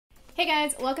Hey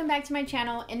guys, welcome back to my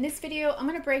channel. In this video, I'm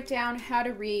going to break down how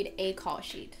to read a call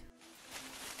sheet.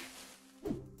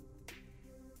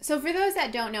 So for those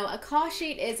that don't know, a call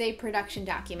sheet is a production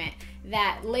document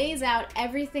that lays out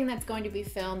everything that's going to be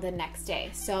filmed the next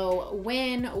day. So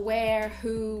when, where,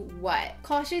 who, what.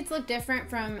 Call sheets look different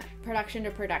from production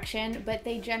to production, but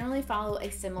they generally follow a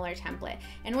similar template.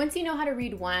 And once you know how to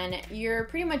read one, you're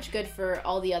pretty much good for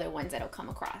all the other ones that'll come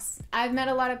across. I've met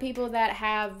a lot of people that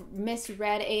have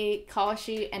misread a call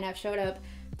sheet and have showed up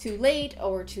too late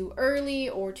or too early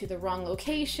or to the wrong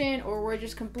location, or we're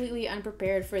just completely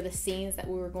unprepared for the scenes that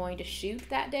we were going to shoot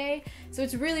that day. So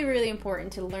it's really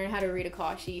important to learn how to read a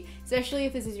call sheet, especially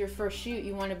if this is your first shoot.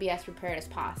 You want to be as prepared as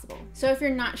possible. So if you're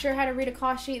not sure how to read a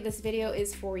call sheet, this video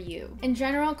is for you. In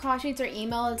general, call sheets are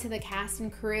emailed to the cast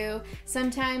and crew.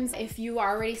 Sometimes if you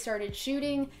already started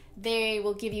shooting, they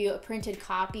will give you a printed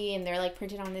copy, and they're like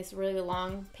printed on this really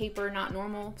long paper, not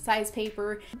normal size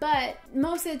paper. But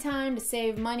most of the time, to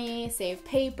save money, save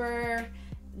paper,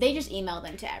 they just email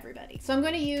them to everybody. So I'm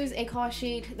going to use a call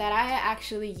sheet that I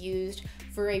actually used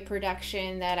for a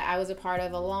production that I was a part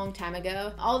of a long time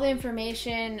ago. All the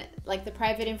information, like the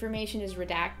private information, is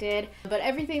redacted, but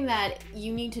everything that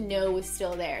you need to know is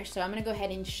still there. So I'm going to go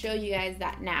ahead and show you guys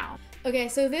that now. Okay,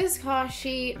 so this call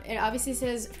sheet, it obviously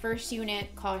says first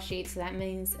unit call sheet, so that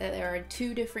means that there are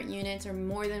two different units or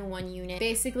more than one unit.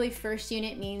 Basically, first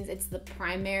unit means it's the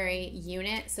primary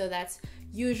unit, so that's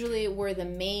usually where the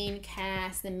main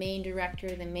cast, the main director,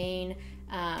 the main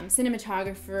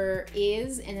cinematographer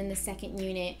is, and then the second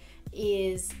unit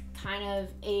is kind of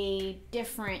a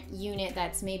different unit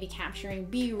that's maybe capturing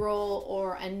B-roll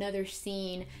or another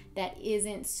scene that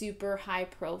isn't super high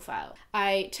profile.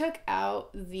 I took out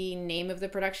the name of the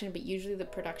production, but usually the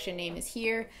production name is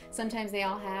here. Sometimes they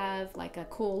all have like a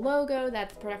cool logo that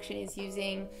the production is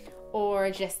using,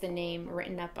 or just the name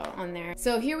written up on there.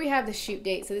 So here we have the shoot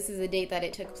date. So this is the date that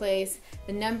it took place,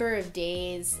 the number of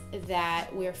days that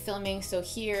we're filming. So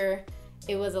here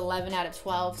it was 11 out of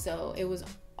 12, so it was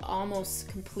almost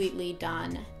completely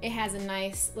done. It has a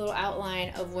nice little outline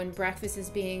of when breakfast is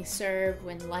being served,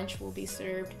 when lunch will be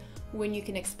served, when you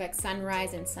can expect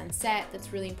sunrise and sunset.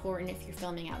 That's really important if you're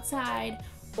filming outside,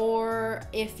 or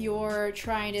if you're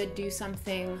trying to do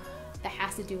something that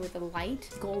has to do with the light,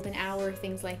 golden hour,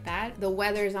 things like that. The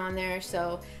weather's on there,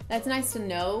 so that's nice to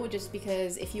know, just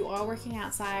because if you are working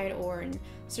outside or in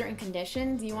certain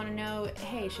conditions, you want to know,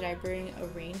 hey, should I bring a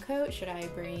raincoat? Should I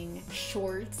bring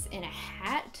shorts and a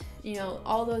hat? You know,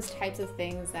 all those types of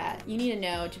things that you need to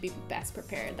know to be best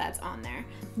prepared, that's on there.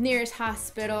 Nearest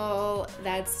hospital,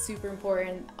 that's super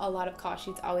important. A lot of call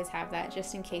sheets always have that,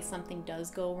 just in case something does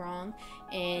go wrong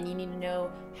and you need to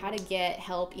know how to get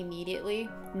help immediately.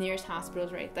 Nearest hospital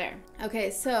is right there. Okay,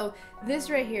 so this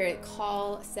right here,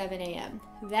 call 7 a.m.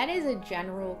 That is a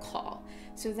general call.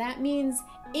 So that means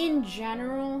in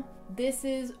general, this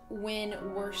is when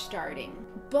we're starting.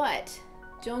 But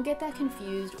don't get that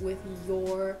confused with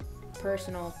your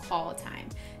personal call time.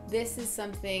 This is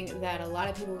something that a lot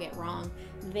of people get wrong.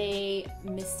 They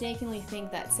mistakenly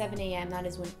think that 7 a.m. that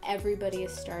is when everybody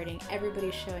is starting,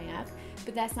 everybody's showing up,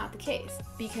 but that's not the case.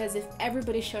 Because if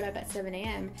everybody showed up at 7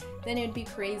 a.m., then it would be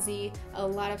crazy. A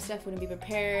lot of stuff wouldn't be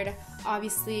prepared.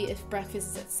 Obviously, if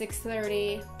breakfast is at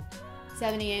 6:30,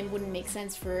 7 a.m. wouldn't make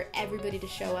sense for everybody to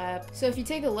show up. So if you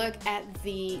take a look at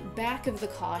the back of the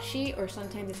call sheet, or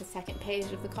sometimes it's the second page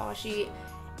of the call sheet,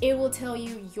 it will tell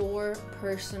you your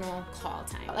personal call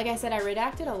time. Like I said, I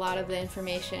redacted a lot of the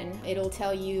information. It'll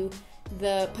tell you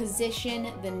the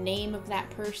position, the name of that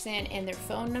person, and their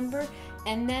phone number,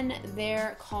 and then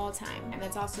their call time. And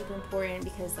that's all super important,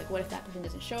 because like, what if that person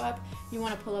doesn't show up? You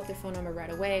want to pull up their phone number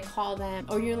right away, call them,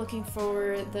 or you're looking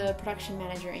for the production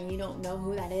manager and you don't know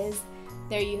who that is.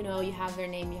 There, you know, you have their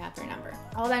name, you have their number.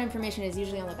 All that information is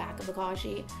usually on the back of the call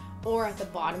sheet or at the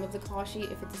bottom of the call sheet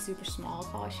if it's a super small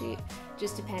call sheet,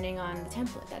 just depending on the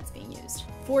template that's being used.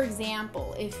 For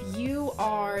example, if you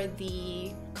are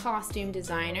the costume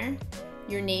designer,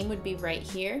 your name would be right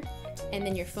here, and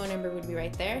then your phone number would be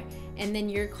right there, and then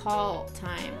your call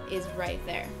time is right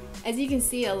there. As you can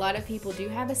see, a lot of people do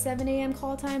have a 7 a.m.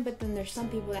 call time, but then there's some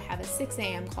people that have a 6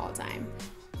 a.m. call time,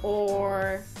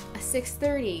 or a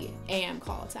 6:30 a.m.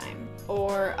 call time,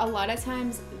 or a lot of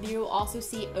times you'll also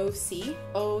see OC,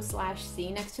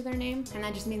 O/C next to their name, and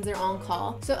that just means they're on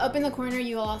call. So up in the corner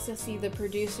you'll also see the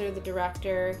producer, the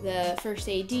director, the first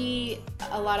AD,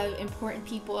 a lot of important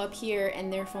people up here,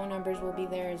 and their phone numbers will be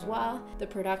there as well. The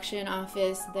production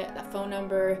office, the phone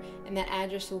number and that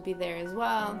address will be there as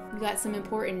well. We've got some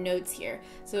important notes here.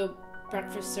 So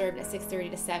breakfast served at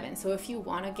 6:30 to 7. So if you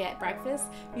want to get breakfast,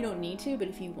 you don't need to, but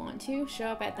if you want to, show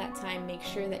up at that time, make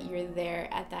sure that you're there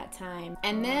at that time.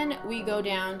 And then we go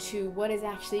down to what is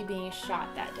actually being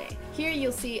shot that day. Here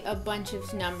you'll see a bunch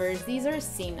of numbers. These are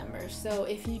scene numbers. So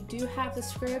if you do have the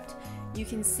script, you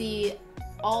can see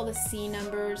all the scene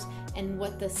numbers and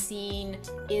what the scene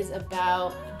is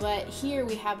about. But here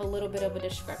we have a little bit of a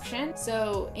description.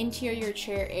 So interior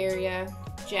chair area,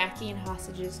 Jackie and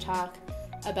hostages talk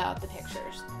about the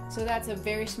pictures. So that's a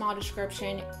very small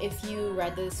description. If you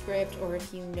read the script or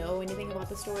if you know anything about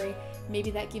the story,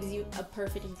 maybe that gives you a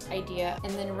perfect idea.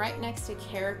 And then right next to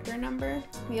character number,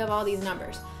 we have all these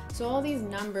numbers. So all these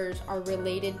numbers are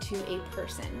related to a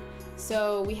person.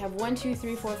 So we have 1, 2,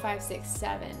 3, 4, 5, 6,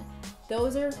 7.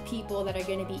 Those are people that are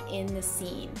going to be in the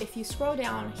scene. If you scroll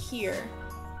down here,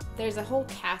 there's a whole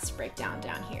cast breakdown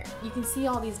down here. You can see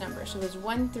all these numbers. So there's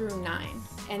 1 through 9.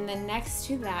 And then next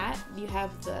to that, you have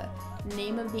the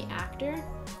name of the actor,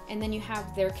 and then you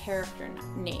have their character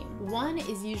name. 1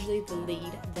 is usually the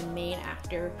lead, the main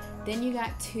actor. Then you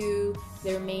got 2,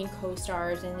 their main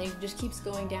co-stars, and it just keeps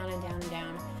going down and down and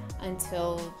down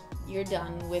until you're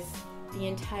done with the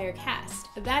entire cast.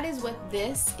 That is what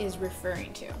this is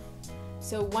referring to.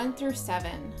 So 1 through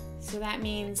 7. So that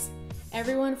means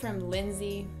everyone from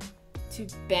Lindsay to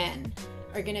Ben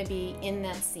are gonna be in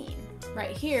that scene.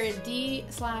 Right here,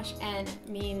 D/N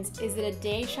means, is it a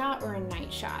day shot or a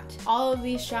night shot? All of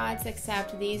these shots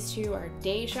except these 2 are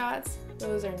day shots.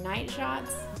 Those are night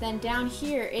shots. Then down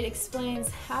here, it explains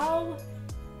how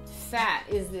fat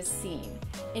is this scene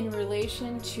in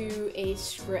relation to a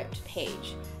script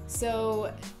page.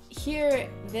 So here,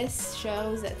 this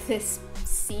shows that this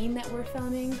scene that we're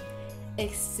filming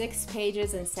is 6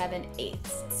 pages and 7/8.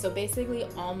 So basically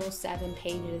almost 7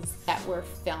 pages that we're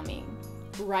filming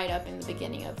right up in the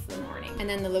beginning of the morning. And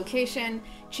then the location,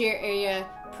 chair area,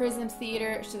 Prism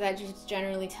Theater, so that just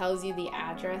generally tells you the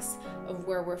address of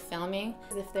where we're filming.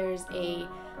 If there's a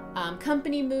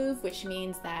company move, which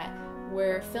means that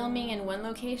we're filming in one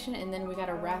location and then we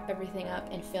gotta wrap everything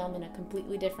up and film in a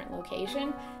completely different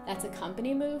location, that's a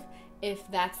company move. If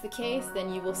that's the case,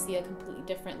 then you will see a completely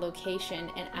different location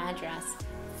and address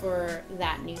for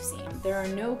that new scene. There are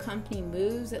no company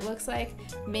moves, it looks like.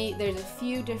 There's a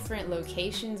few different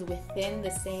locations within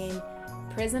the same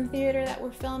Prism Theater that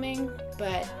we're filming,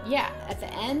 but yeah, at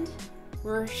the end,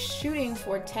 we're shooting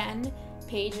for 10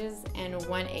 pages and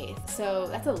 1/8. So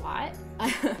that's a lot.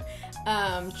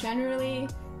 Generally,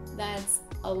 that's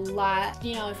a lot.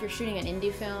 You know, if you're shooting an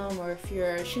indie film or if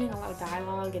you're shooting a lot of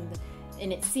dialogue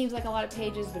and it seems like a lot of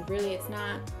pages, but really it's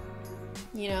not,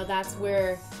 you know, that's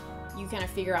where you kind of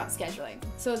figure out scheduling.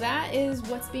 So that is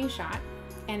what's being shot.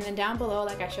 And then down below,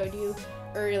 like I showed you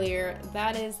earlier,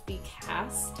 that is the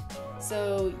cast.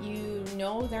 So you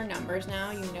know their numbers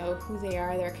now, you know who they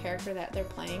are, their character that they're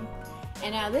playing.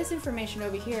 And now this information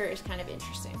over here is kind of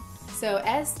interesting. So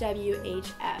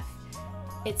SWHF,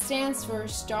 it stands for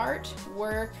start,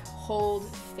 work, hold,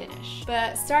 finish.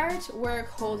 But start, work,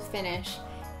 hold, finish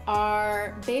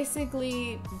are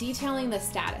basically detailing the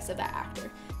status of that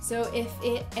actor. So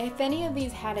if any of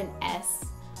these had an S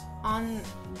on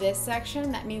this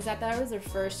section, that means that was their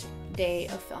first day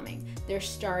of filming. They're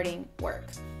starting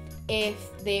work.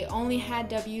 If they only had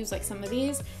W's like some of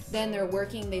these, then they're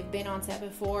working, they've been on set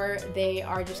before, they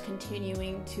are just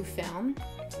continuing to film.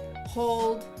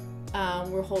 Hold,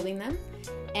 we're holding them.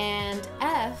 And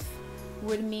F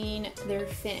would mean they're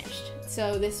finished.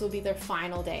 So this will be their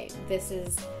final day. This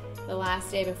is the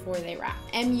last day before they wrap.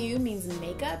 MU means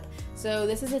makeup. So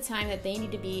this is the time that they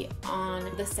need to be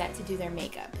on the set to do their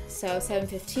makeup. So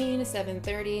 7:15 to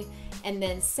 7:30, and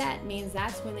then set means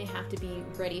that's when they have to be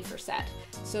ready for set.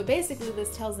 So basically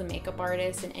this tells the makeup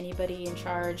artist and anybody in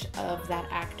charge of that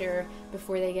actor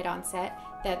before they get on set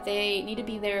that they need to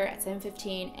be there at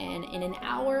 7:15, and in an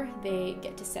hour they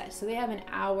get to set. So they have an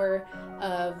hour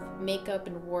of makeup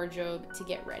and wardrobe to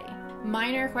get ready.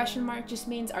 Minor question mark just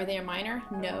means, are they a minor?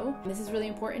 No. This is really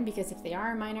important because if they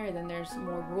are a minor, then there's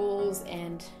more rules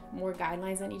and more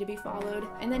guidelines that need to be followed.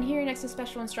 And then here next to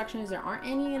special instructions, there aren't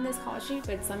any in this call sheet,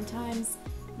 but sometimes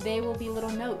they will be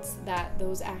little notes that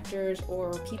those actors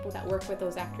or people that work with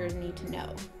those actors need to know.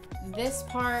 This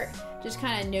part just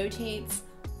kind of notates,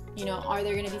 you know, are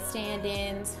there going to be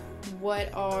stand-ins?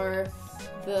 What are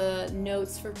the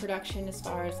notes for production as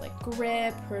far as like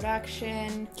grip,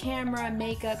 production, camera,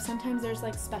 makeup? Sometimes there's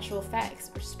like special effects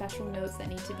or special notes that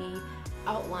need to be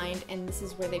outlined, and this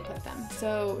is where they put them.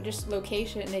 So just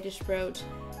location, they just wrote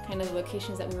kind of the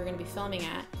locations that we were going to be filming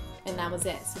at. and that was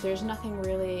it. So there's nothing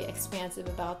really expansive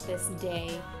about this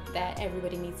day that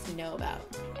everybody needs to know about.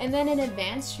 And then an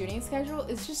advanced shooting schedule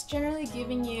is just generally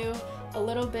giving you a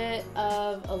little bit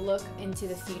of a look into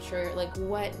the future, like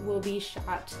what will be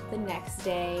shot the next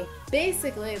day.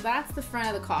 Basically, that's the front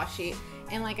of the call sheet.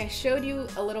 And like I showed you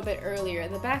a little bit earlier,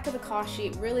 the back of the call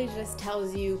sheet really just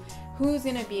tells you who's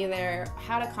gonna be there,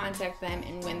 how to contact them,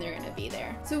 and when they're gonna be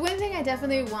there. So one thing I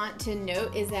definitely want to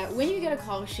note is that when you get a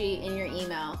call sheet in your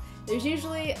email, there's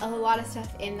usually a lot of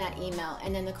stuff in that email,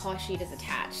 and then the call sheet is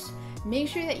attached. Make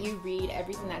sure that you read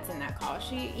everything that's in that call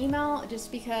sheet email,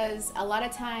 just because a lot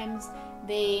of times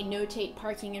they notate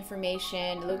parking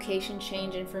information, location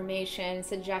change information,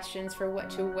 suggestions for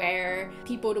what to wear,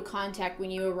 people to contact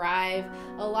when you arrive.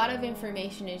 A lot of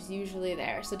information is usually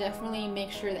there, so definitely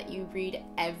make sure that you read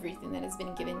everything that has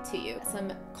been given to you.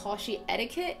 Some call sheet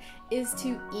etiquette is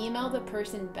to email the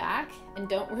person back, and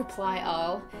don't reply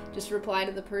all, just reply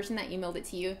to the person that emailed it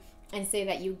to you and say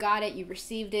that you got it, you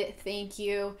received it, thank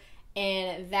you.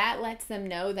 And that lets them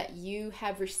know that you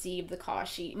have received the call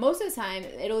sheet. Most of the time,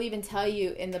 it'll even tell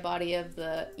you in the body of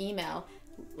the email,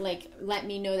 like, let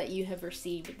me know that you have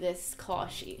received this call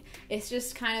sheet. It's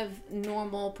just kind of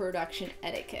normal production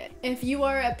etiquette. If you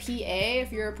are a PA,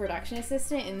 if you're a production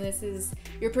assistant and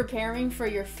you're preparing for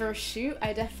your first shoot,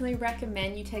 I definitely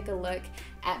recommend you take a look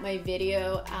at my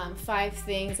video, 5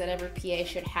 things that every PA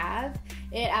should have.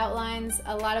 It outlines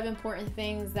a lot of important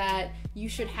things that you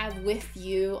should have with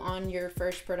you on your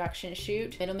first production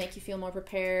shoot. It'll make you feel more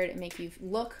prepared, make you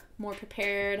look more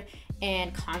prepared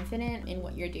and confident in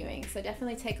what you're doing. So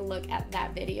definitely take a look at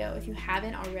that video if you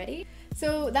haven't already.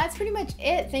 So that's pretty much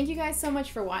it. Thank you guys so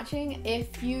much for watching.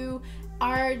 If you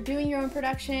are doing your own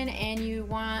production and you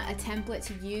want a template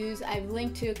to use, I've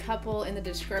linked to a couple in the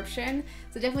description,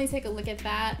 so definitely take a look at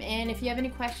that. And if you have any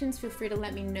questions, feel free to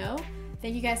let me know.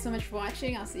 Thank you guys so much for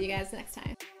watching. I'll see you guys next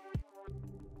time.